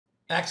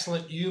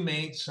Excellent. You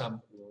made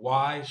some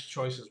wise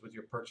choices with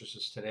your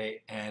purchases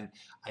today, and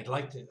I'd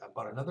like to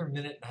about another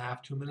minute and a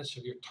half, 2 minutes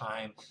of your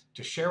time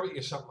to share with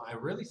you something I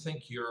really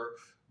think you're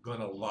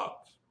gonna love.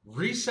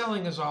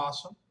 Reselling is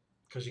awesome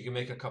because you can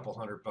make a couple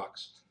 $100,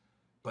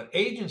 but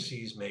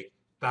agencies make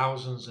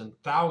thousands and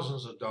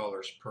thousands of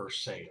dollars per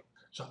sale.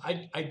 So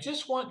I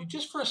just want you,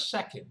 just for a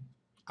second,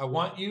 I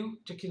want you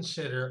to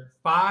consider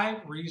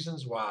 5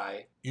 reasons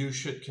why you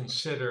should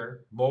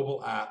consider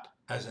mobile app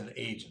as an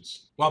agency.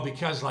 Well,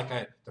 because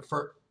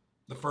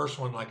the first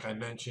one, like I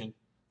mentioned,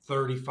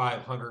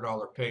 $3,500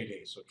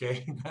 paydays.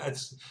 Okay,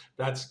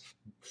 that's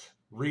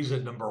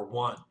reason number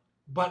one.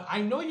 But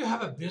I know you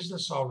have a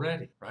business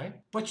already, right?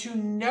 But you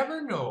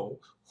never know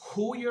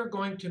who you're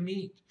going to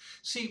meet.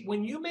 See,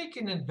 when you make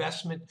an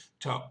investment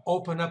to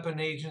open up an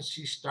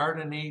agency, start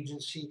an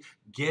agency,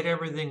 get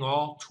everything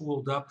all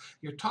tooled up,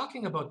 you're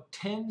talking about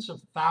tens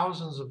of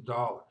thousands of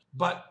dollars.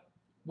 But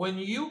when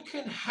you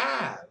can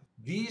have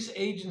these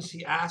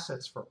agency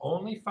assets for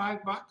only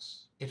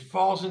 $5, it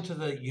falls into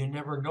the you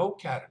never know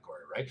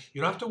category, right?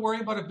 You don't have to worry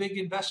about a big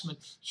investment.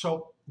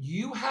 So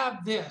you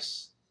have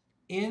this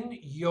in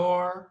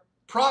your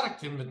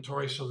product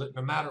inventory so that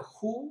no matter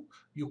who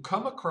you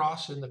come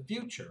across in the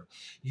future,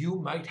 you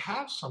might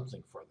have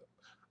something for them.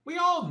 We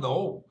all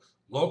know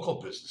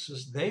local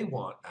businesses, they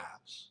want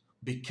apps.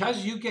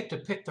 Because you get to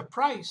pick the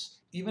price,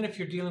 even if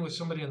you're dealing with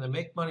somebody in the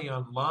make money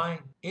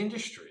online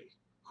industry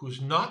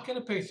who's not going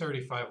to pay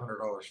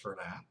 $3,500 for an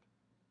app,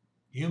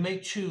 you may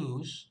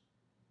choose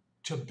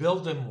to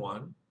build them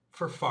one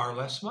for far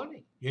less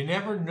money. You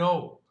never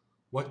know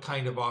what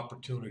kind of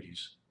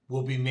opportunities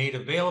will be made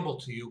available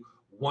to you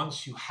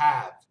once you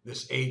have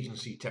this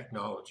agency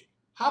technology.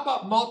 How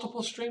about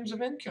multiple streams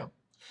of income?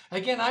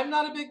 Again, I'm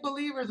not a big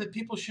believer that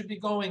people should be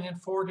going in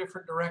 4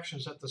 different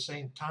directions at the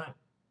same time.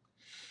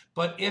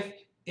 But if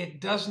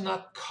it does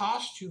not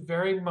cost you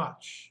very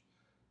much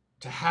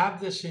to have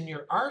this in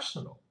your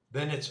arsenal,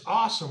 then it's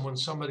awesome when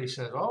somebody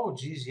says, "Oh,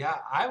 geez, yeah,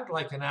 I would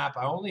like an app.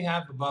 I only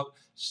have about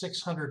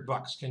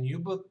 $600. Can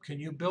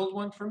you build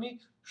one for me?"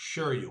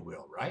 Sure, you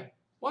will, right?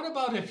 What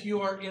about if you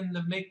are in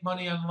the make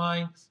money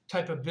online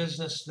type of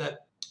business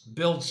that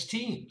builds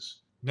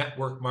teams,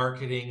 network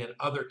marketing, and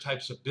other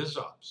types of biz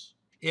ops?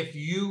 If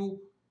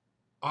you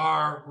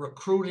are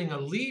recruiting a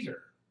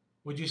leader,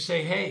 would you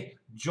say, "Hey,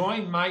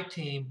 join my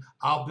team,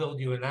 I'll build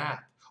you an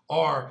app"?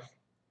 Or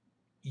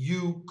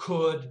you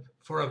could,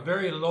 for a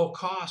very low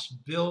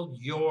cost, build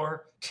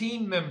your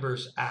team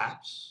members'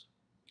 apps,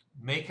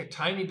 make a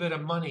tiny bit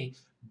of money,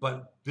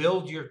 but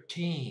build your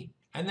team.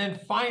 And then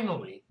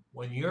finally,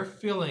 when you're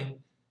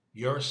filling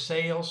your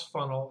sales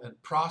funnel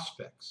and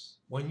prospects,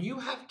 when you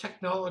have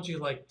technology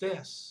like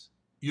this,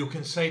 you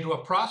can say to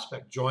a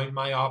prospect, "Join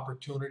my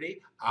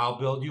opportunity, I'll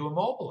build you a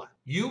mobile app."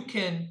 You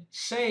can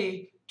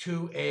say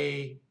to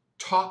a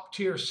top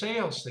tier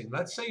sales thing,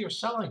 let's say you're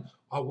selling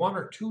a $1,000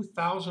 or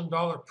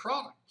 $2,000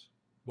 product.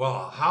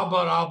 Well, how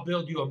about I'll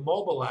build you a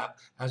mobile app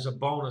as a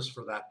bonus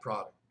for that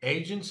product?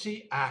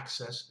 Agency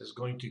access is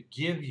going to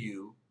give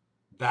you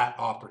that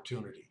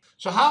opportunity.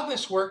 So how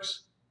this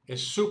works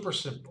is super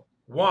simple.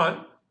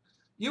 One,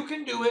 you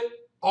can do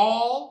it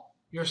all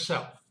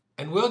yourself,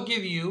 and we'll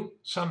give you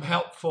some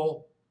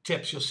helpful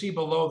tips. You'll see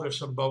below there's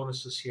some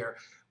bonuses here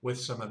with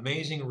some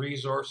amazing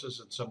resources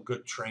and some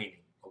good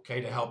training, okay,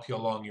 to help you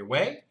along your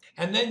way.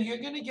 And then you're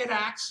going to get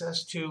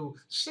access to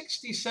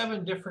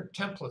 67 different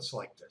templates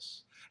like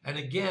this. And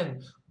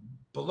again,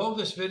 below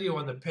this video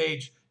on the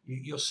page,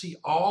 you'll see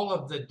all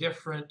of the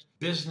different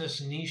business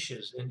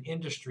niches and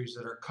industries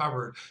that are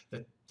covered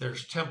that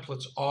there's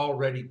templates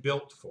already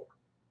built for.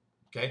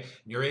 Okay,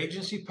 your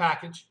agency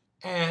package.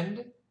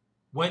 And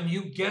when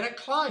you get a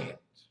client,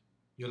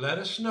 you let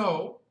us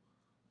know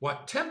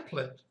what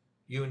template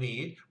you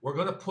need. We're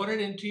going to put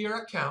it into your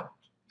account,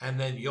 and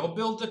then you'll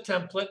build the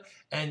template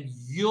and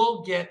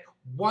you'll get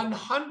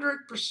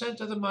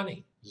 100% of the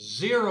money.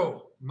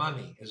 Zero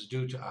money is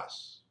due to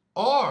us.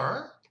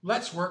 Or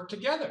let's work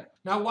together.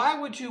 Now, why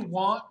would you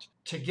want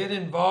to get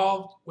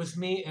involved with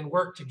me and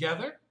work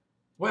together?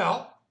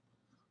 Well,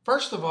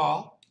 first of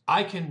all,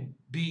 I can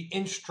be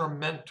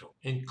instrumental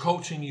in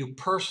coaching you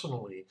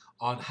personally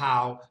on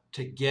how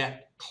to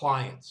get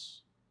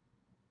clients.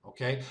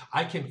 Okay?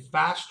 I can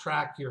fast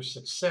track your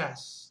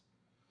success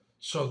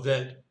so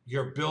that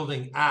you're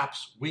building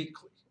apps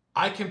weekly.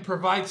 I can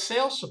provide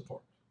sales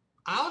support.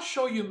 I'll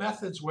show you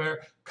methods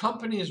where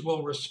companies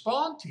will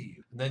respond to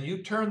you. And then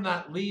you turn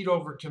that lead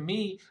over to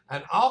me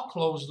and I'll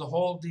close the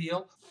whole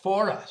deal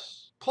for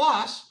us.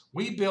 Plus,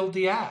 we build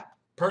the app,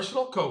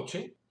 personal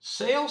coaching,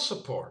 sales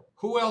support.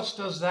 Who else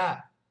does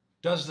that?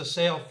 Does the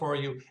sale for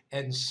you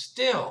and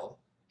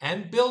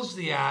builds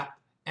the app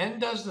and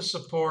does the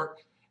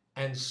support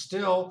and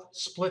still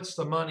splits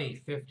the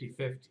money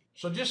 50-50.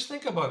 So just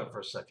think about it for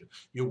a second.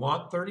 You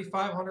want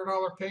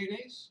 $3,500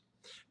 paydays?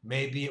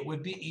 Maybe it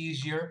would be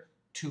easier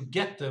to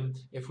get them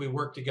if we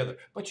work together.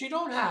 But you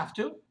don't have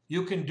to.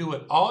 You can do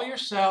it all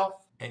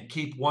yourself and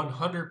keep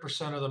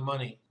 100% of the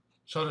money.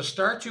 So to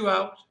start you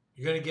out,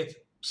 you're going to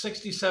get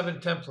 67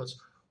 templates.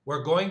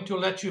 We're going to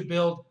let you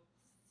build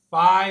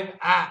 5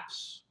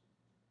 apps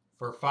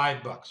for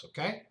 $5,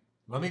 okay?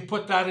 Let me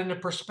put that into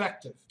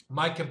perspective.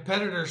 My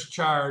competitors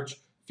charge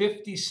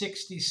 $50,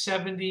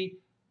 $60,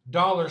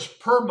 $70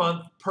 per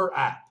month per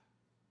app.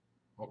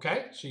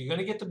 Okay? So you're going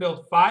to get to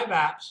build 5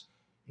 apps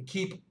and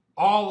keep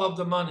all of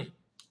the money.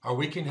 Or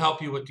we can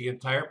help you with the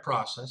entire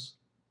process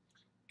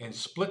and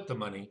split the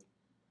money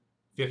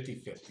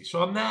 50-50.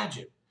 So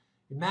imagine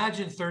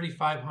 $3,500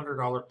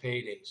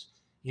 paydays.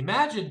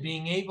 Imagine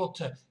being able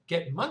to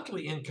get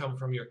monthly income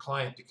from your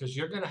client because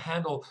you're going to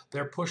handle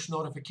their push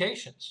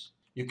notifications.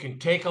 You can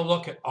take a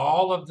look at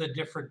all of the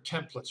different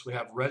templates we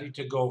have ready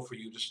to go for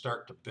you to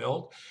start to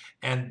build.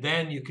 And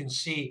then you can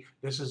see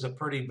this is a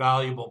pretty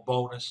valuable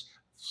bonus,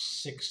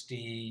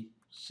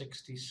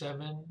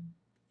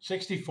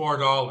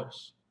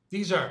 $64.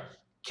 These are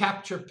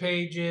capture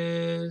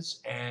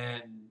pages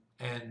and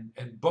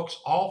books,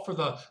 all for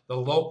the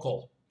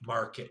local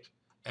market,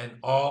 and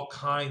all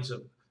kinds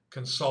of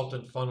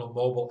consultant funnel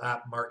mobile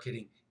app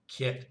marketing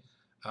kit.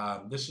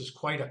 This is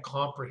quite a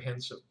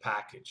comprehensive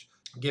package,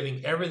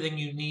 giving everything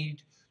you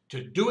need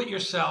to do it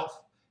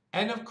yourself.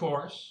 And of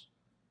course,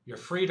 you're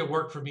free to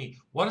work for me.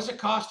 What does it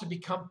cost to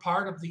become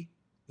part of the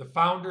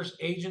Founders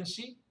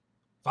Agency?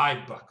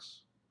 $5.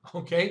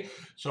 Okay,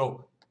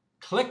 so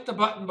click the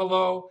button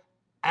below,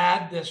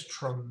 add this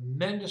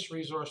tremendous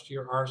resource to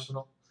your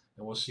arsenal,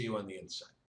 and we'll see you on the inside.